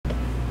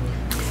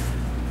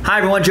Hi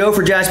everyone, Joe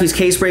for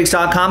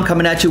JaspysCaseBreaks.com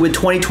coming at you with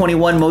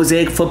 2021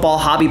 Mosaic Football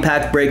Hobby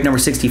Pack break number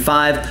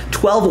 65.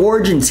 12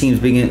 Origin teams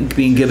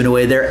being given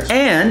away there,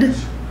 and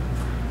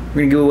we're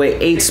going to give away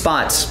 8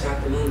 spots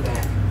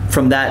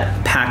from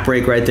that pack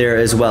break right there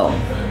as well.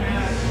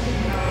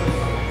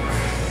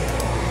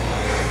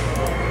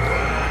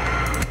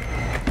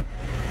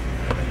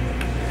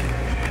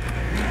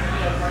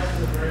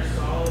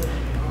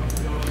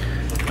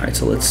 All right,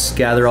 so let's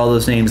gather all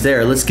those names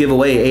there. Let's give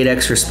away 8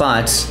 extra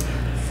spots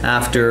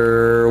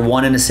after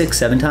 1 and a 6,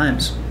 7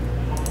 times.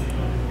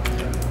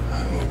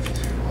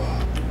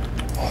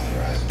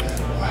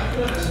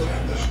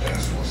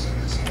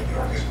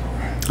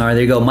 All right,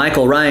 there you go.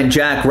 Michael, Ryan,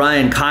 Jack,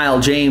 Ryan, Kyle,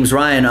 James,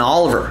 Ryan,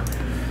 Oliver.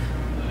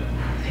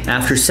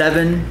 After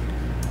 7,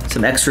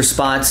 some extra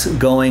spots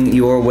going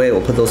your way.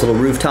 We'll put those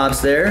little rooftops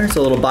there. It's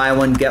a little buy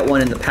one, get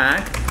one in the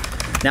pack.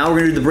 Now we're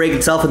going to do the break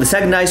itself with the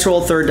second dice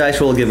roll. Third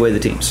dice roll will give away the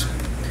teams.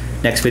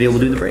 Next video,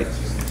 we'll do the break.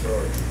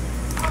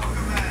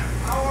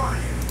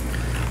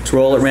 Let's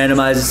roll it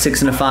randomized at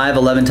 6 and a 5,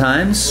 11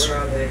 times. 2,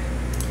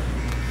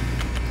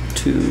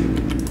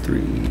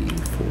 3,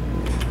 4,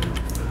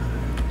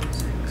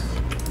 6.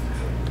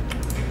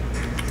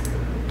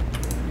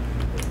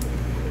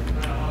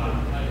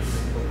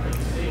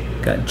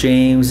 Got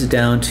James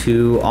down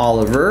to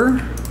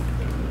Oliver.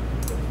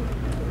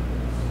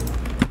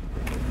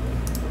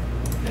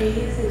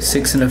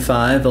 6 and a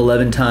 5,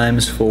 11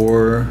 times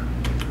for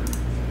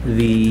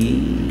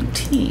the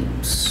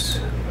teams.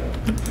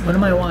 What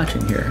am I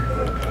watching here?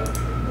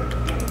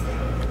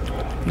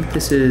 I think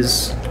this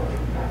is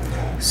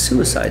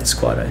Suicide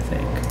Squad, I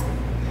think.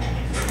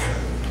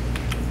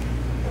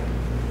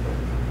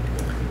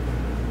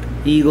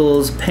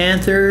 Eagles,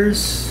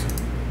 Panthers.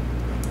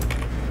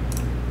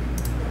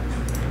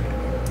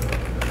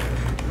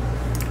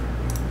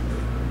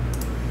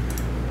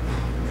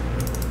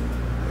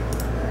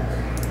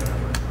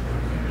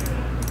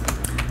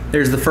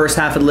 There's the first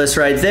half of the list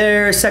right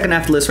there, second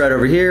half of the list right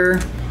over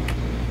here.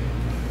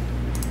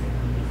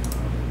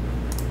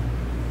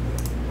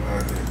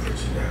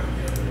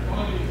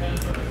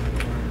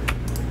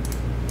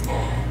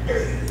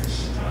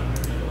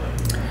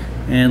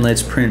 And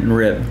let's print and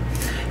rip.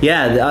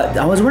 Yeah,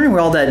 I was wondering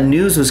where all that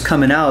news was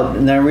coming out,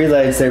 and then I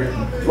realized there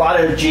are a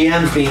lot of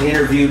GMs being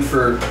interviewed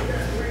for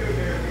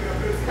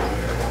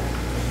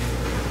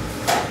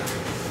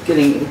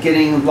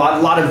getting a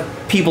lot of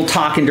people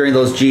talking during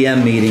those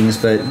GM meetings,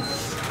 but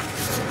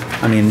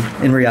I mean,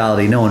 in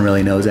reality, no one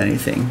really knows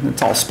anything.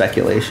 It's all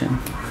speculation.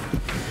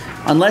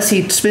 Unless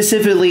he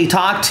specifically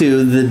talked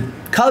to the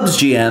Cubs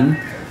GM,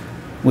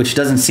 which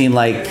doesn't seem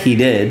like he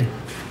did,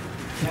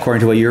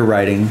 according to what you're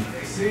writing,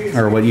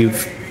 or what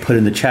you've put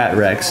in the chat,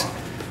 Rex.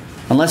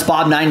 Unless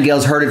Bob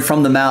Nightingale's heard it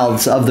from the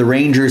mouths of the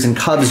Rangers and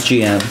Cubs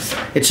GMs.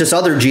 It's just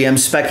other GMs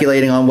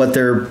speculating on what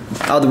other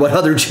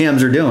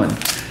GMs are doing.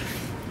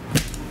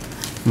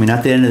 I mean,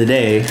 at the end of the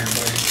day,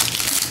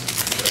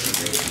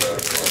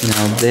 you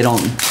know, they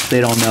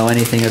don't know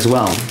anything as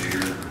well.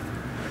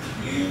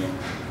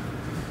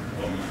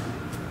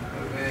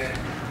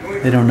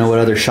 They don't know what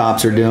other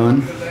shops are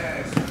doing.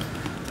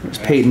 There's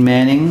Peyton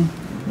Manning,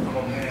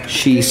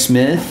 Shea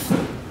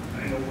Smith.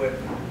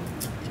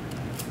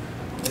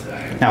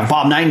 Now,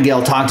 Bob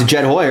Nightingale talked to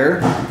Jed Hoyer.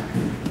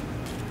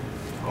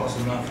 All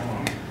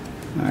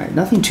right,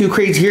 nothing too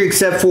crazy here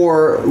except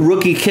for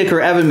rookie kicker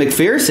Evan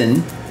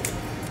McPherson.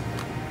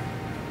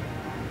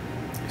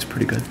 He's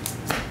pretty good.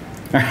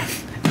 All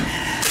right.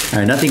 All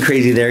right, nothing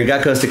crazy there.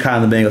 Got goes to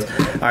Kyle and the Bengals.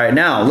 All right,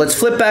 now let's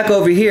flip back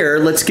over here.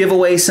 Let's give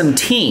away some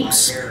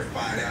teams.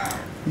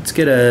 Let's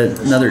get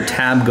another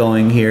tab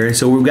going here.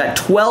 So we've got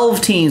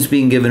 12 teams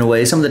being given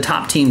away. Some of the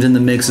top teams in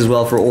the mix as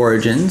well for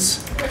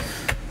Origins.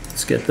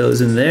 Let's get those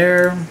in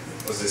there.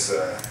 Was this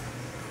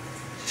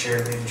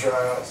cheerleading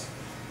tryouts?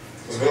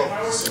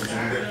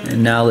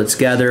 And now let's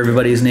gather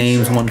everybody's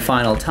names one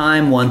final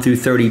time, 1 through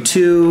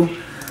 32.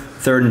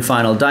 Third and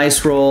final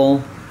dice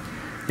roll.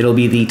 It'll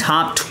be the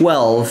top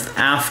 12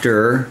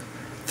 after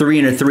 3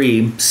 and a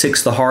 3,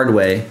 6 the hard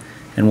way,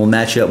 and we'll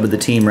match you up with the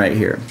team right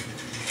here.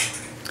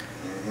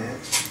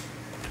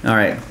 All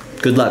right,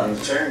 good luck.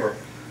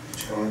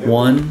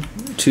 1,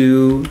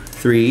 2,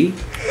 3,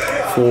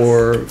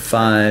 4,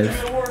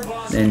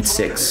 5, and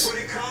 6.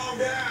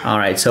 All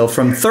right, so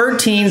from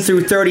 13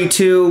 through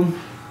 32,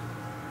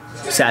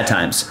 sad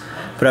times.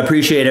 But I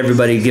appreciate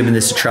everybody giving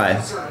this a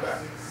try.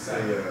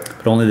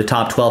 But only the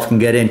top 12 can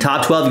get in.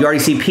 Top 12, you already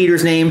see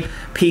Peter's name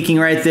peeking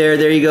right there.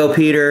 There you go,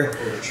 Peter.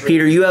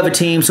 Peter, you have a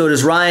team. So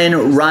does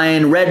Ryan,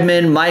 Ryan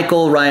Redmond,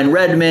 Michael, Ryan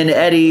Redmond,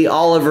 Eddie,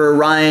 Oliver,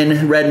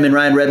 Ryan Redmond,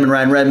 Ryan Redmond,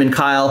 Ryan Redmond,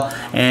 Kyle,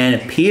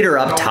 and Peter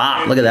up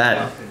top. Look at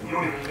that.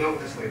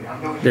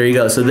 There you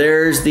go. So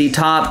there's the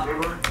top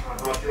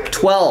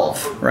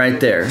 12 right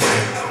there.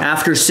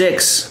 After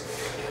 6,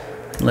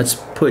 let's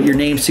put your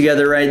names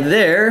together right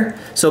there.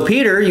 So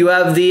Peter, you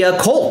have the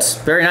Colts.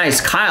 Very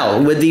nice.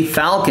 Kyle with the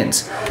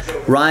Falcons.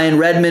 Ryan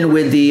Redmond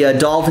with the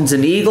Dolphins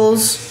and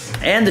Eagles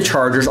and the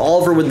Chargers.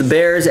 Oliver with the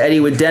Bears. Eddie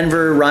with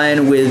Denver.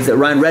 Ryan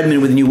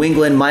Redmond with New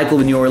England. Michael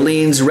with New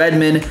Orleans.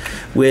 Redmond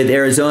with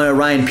Arizona,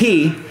 Ryan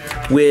P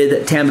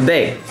with Tampa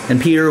Bay, and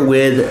Peter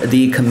with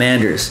the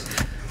Commanders.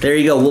 There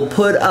you go. We'll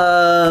put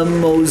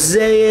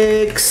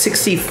Mosaic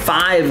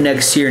 65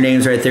 next to your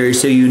names right there,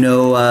 so you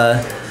know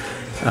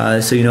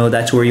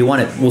that's where you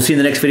want it. We'll see you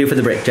in the next video for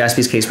the break.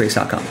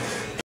 JaspysCaseBreaks.com.